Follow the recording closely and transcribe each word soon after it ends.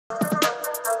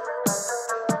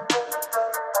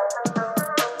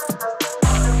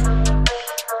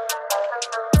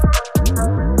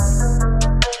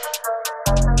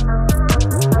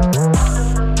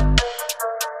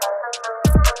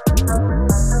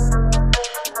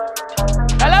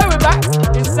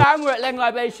We're at Leng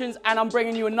Libations and I'm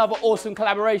bringing you another awesome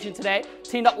collaboration today.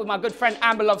 Teamed up with my good friend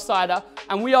Amber Loves Cider,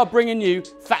 and we are bringing you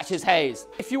Thatchers Haze.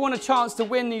 If you want a chance to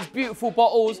win these beautiful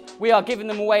bottles, we are giving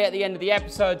them away at the end of the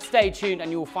episode. Stay tuned and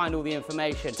you will find all the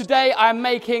information. Today I'm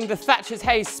making the Thatchers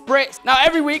Haze Spritz. Now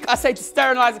every week I say to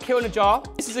sterilize a kill in a jar.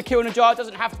 This is a kill in a jar, it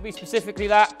doesn't have to be specifically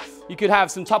that. You could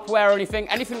have some Tupperware or anything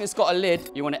that's got a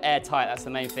lid. You want it airtight, that's the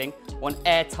main thing. One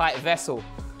airtight vessel.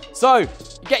 So, you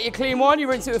get your clean one, you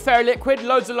rinse it with fairy liquid,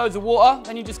 loads of water,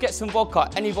 then you just get some vodka.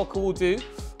 Any vodka will do,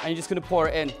 and you're just gonna pour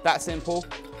it in. That simple.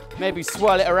 Maybe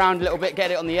swirl it around a little bit,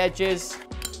 get it on the edges.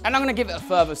 And I'm gonna give it a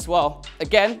further swirl.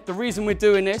 Again, the reason we're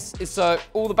doing this is so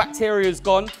all the bacteria is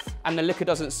gone and the liquor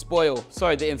doesn't spoil.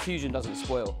 Sorry, the infusion doesn't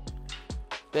spoil.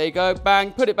 There you go,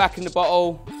 bang, put it back in the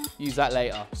bottle. Use that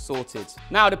later, sorted.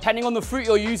 Now, depending on the fruit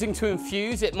you're using to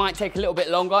infuse, it might take a little bit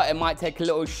longer, it might take a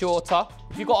little shorter.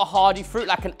 If you've got a hardy fruit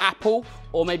like an apple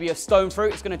or maybe a stone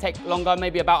fruit, it's gonna take longer,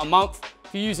 maybe about a month.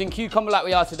 If you're using cucumber like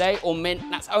we are today or mint,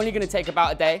 that's only gonna take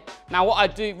about a day. Now, what I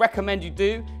do recommend you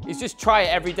do is just try it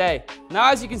every day.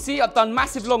 Now, as you can see, I've done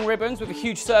massive long ribbons with a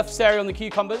huge surface area on the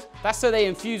cucumbers. That's so they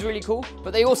infuse really cool,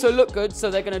 but they also look good, so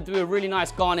they're gonna do a really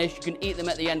nice garnish. You can eat them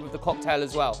at the end with the cocktail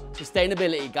as well.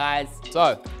 Sustainability, guys.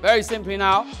 So, very simply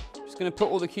now, I'm just gonna put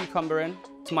all the cucumber in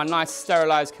to my nice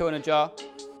sterilized kill in a jar.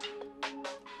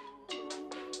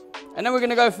 And then we're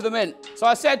gonna go for the mint. So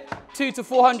I said 200 to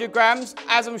 400 grams.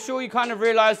 As I'm sure you kind of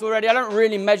realized already, I don't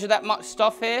really measure that much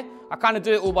stuff here. I kind of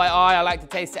do it all by eye. I like to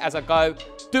taste it as I go.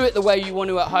 Do it the way you want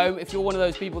to at home. If you're one of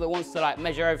those people that wants to like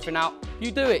measure everything out,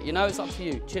 you do it, you know, it's up to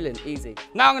you. Chilling, easy.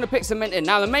 Now I'm gonna pick some mint in.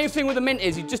 Now the main thing with the mint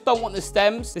is you just don't want the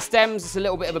stems. The stems, it's a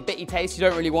little bit of a bitty taste. You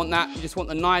don't really want that. You just want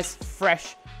the nice,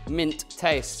 fresh mint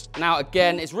taste. Now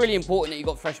again, it's really important that you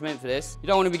got fresh mint for this. You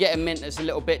don't want to be getting mint that's a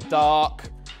little bit dark.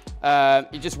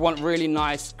 You just want really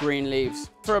nice green leaves.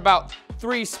 For about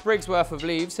 3 sprigs worth of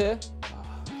leaves here.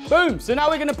 Boom, so now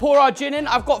we're gonna pour our gin in.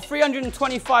 I've got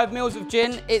 325 mils of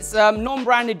gin. It's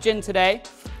non-branded gin today,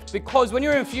 because when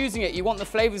you're infusing it, you want the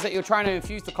flavors that you're trying to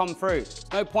infuse to come through.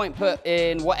 No point put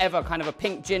in whatever kind of a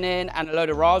pink gin in and a load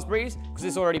of raspberries, because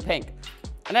it's already pink.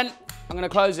 And then I'm gonna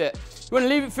close it. You wanna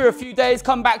leave it for a few days,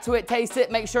 come back to it, taste it,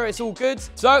 make sure it's all good.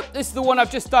 So this is the one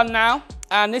I've just done now,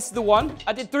 and this is the one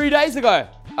I did 3 days ago.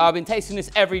 I've been tasting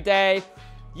this every day.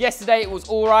 Yesterday it was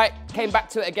all right. Came back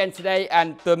to it again today,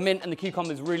 and the mint and the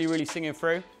cucumber is really singing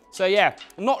through. So yeah,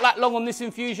 not that long on this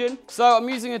infusion. So I'm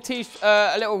using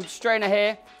a little strainer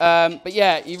here. But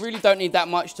yeah, you really don't need that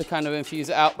much to kind of infuse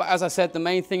it out. But as I said, the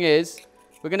main thing is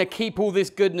we're gonna keep all this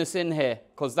goodness in here,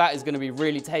 because that is gonna be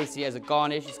really tasty as a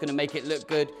garnish. It's gonna make it look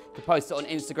good. You can post it on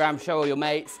Instagram, show all your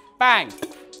mates. Bang!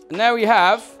 And there we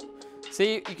have,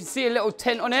 see, you can see a little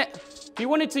tint on it. If you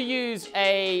wanted to use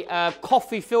a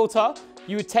coffee filter,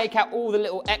 you would take out all the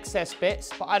little excess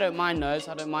bits, but I don't mind those.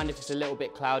 I don't mind if it's a little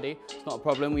bit cloudy. It's not a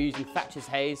problem. We're using Thatchers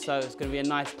Haze, so it's gonna be a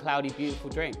nice, cloudy, beautiful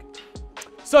drink.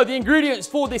 So the ingredients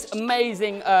for this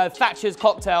amazing Thatchers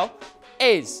cocktail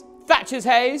is Thatchers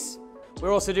Haze.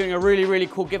 We're also doing a really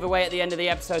cool giveaway at the end of the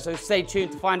episode, so stay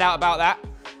tuned to find out about that.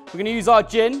 We're gonna use our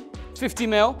gin, 50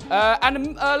 ml,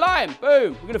 and a lime,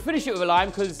 boom. We're gonna finish it with a lime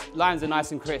because limes are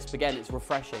nice and crisp. Again, it's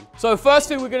refreshing. So first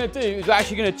thing we're gonna do is we're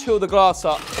actually gonna chill the glass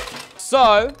up.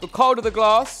 So the colder the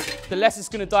glass, the less it's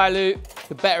gonna dilute,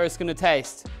 the better it's gonna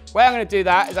taste. The way I'm gonna do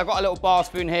that is I've got a little bar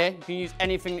spoon here. You can use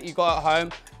anything that you've got at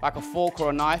home, like a fork or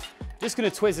a knife. Just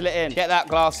gonna twizzle it in, get that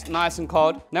glass nice and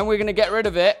cold. Then we're gonna get rid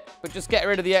of it, but just get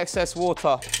rid of the excess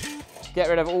water. Get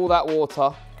rid of all that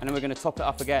water, and then we're gonna top it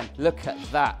up again. Look at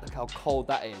that, look how cold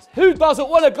that is. Who doesn't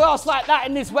want a glass like that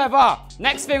in this weather?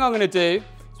 Next thing I'm gonna do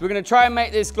is we're gonna try and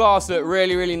make this glass look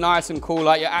really nice and cool,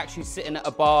 like you're actually sitting at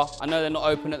a bar. I know they're not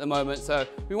open at the moment, so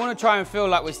we wanna try and feel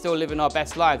like we're still living our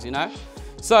best lives, you know?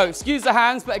 So, excuse the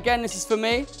hands, but again, this is for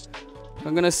me.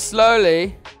 I'm gonna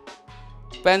slowly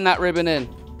bend that ribbon in.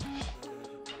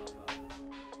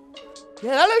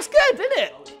 Yeah, that looks good, doesn't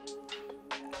it?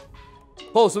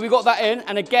 Cool, so we got that in,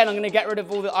 and again, I'm gonna get rid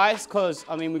of all the ice, because,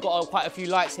 I mean, we've got quite a few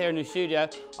lights here in the studio.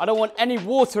 I don't want any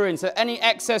water in, so any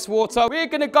excess water. We're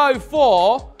gonna go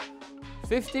for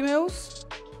 50 mils.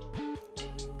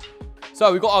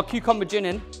 So we've got our cucumber gin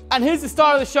in. And here's the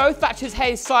star of the show, Thatchers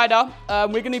Haze cider.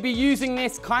 We're gonna be using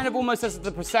this kind of almost as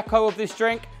the Prosecco of this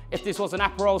drink. If this was an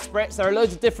Aperol Spritz, there are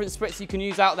loads of different Spritz you can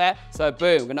use out there. So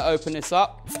boom, we're gonna open this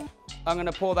up. I'm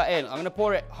gonna pour that in. I'm gonna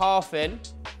pour it half in.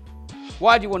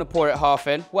 Why do you want to pour it half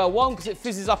in? Well, one, because it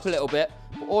fizzes up a little bit,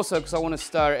 but also because I want to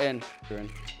stir it in.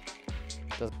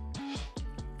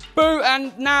 Boo,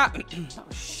 and now, oh,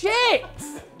 shit!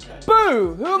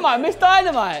 Boo, who am I, Miss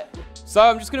Dynamite? So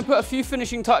I'm just gonna put a few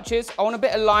finishing touches. I want a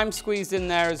bit of lime squeezed in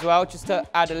there as well, just to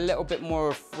add a little bit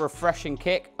more refreshing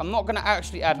kick. I'm not gonna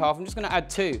actually add half, I'm just gonna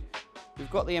add 2. We've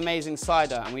got the amazing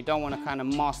cider, and we don't wanna kind of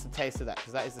mask the taste of that,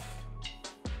 because that is the...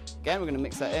 Again, we're gonna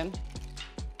mix that in.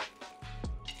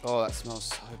 Oh, that smells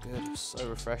so good, so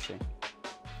refreshing.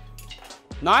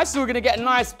 Nice, so we're gonna get a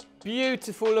nice,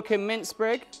 beautiful looking mint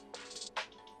sprig.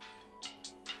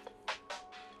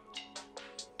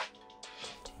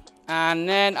 And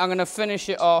then I'm gonna finish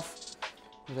it off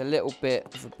with a little bit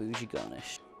of a bougie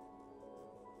garnish.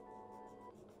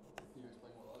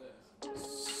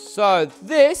 So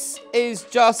this is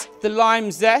just the lime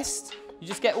zest. You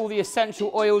just get all the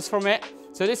essential oils from it.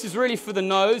 So this is really for the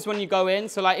nose when you go in.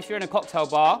 So like if you're in a cocktail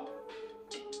bar,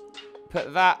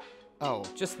 put that, oh,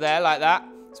 just there like that.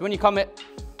 So when you come in,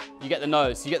 you get the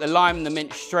nose. You get the lime and the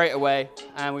mint straight away.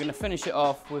 And we're gonna finish it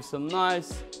off with some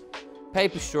nice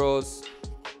paper straws.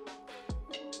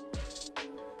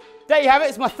 There you have it,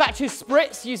 it's my Thatchers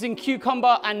Spritz using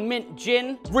cucumber and mint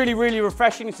gin. Really, really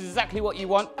refreshing. This is exactly what you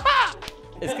want. Ha!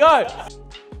 Let's go.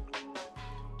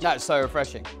 That's so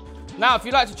refreshing. Now, if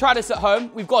you'd like to try this at home,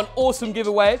 we've got an awesome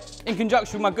giveaway in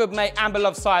conjunction with my good mate, Amber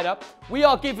Loves Cider. We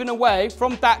are giving away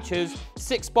from Thatchers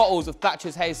 6 bottles of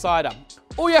Thatchers Haze cider.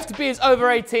 All you have to be is over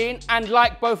 18 and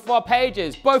like both of our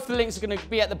pages. Both the links are going to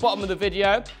be at the bottom of the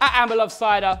video. At Amber Loves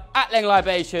Cider, at Leng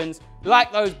Libations.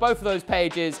 Like both of those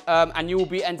pages, and you will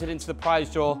be entered into the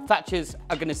prize draw. Thatchers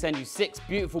are going to send you 6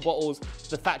 beautiful bottles of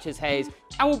the Thatchers Haze,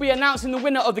 and we'll be announcing the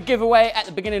winner of the giveaway at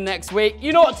the beginning of next week.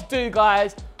 You know what to do,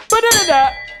 guys.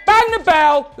 Bang the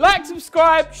bell, like,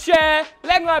 subscribe, share,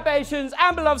 Leng Libations,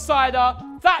 Amber Loves Cider,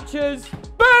 Thatchers,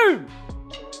 boom!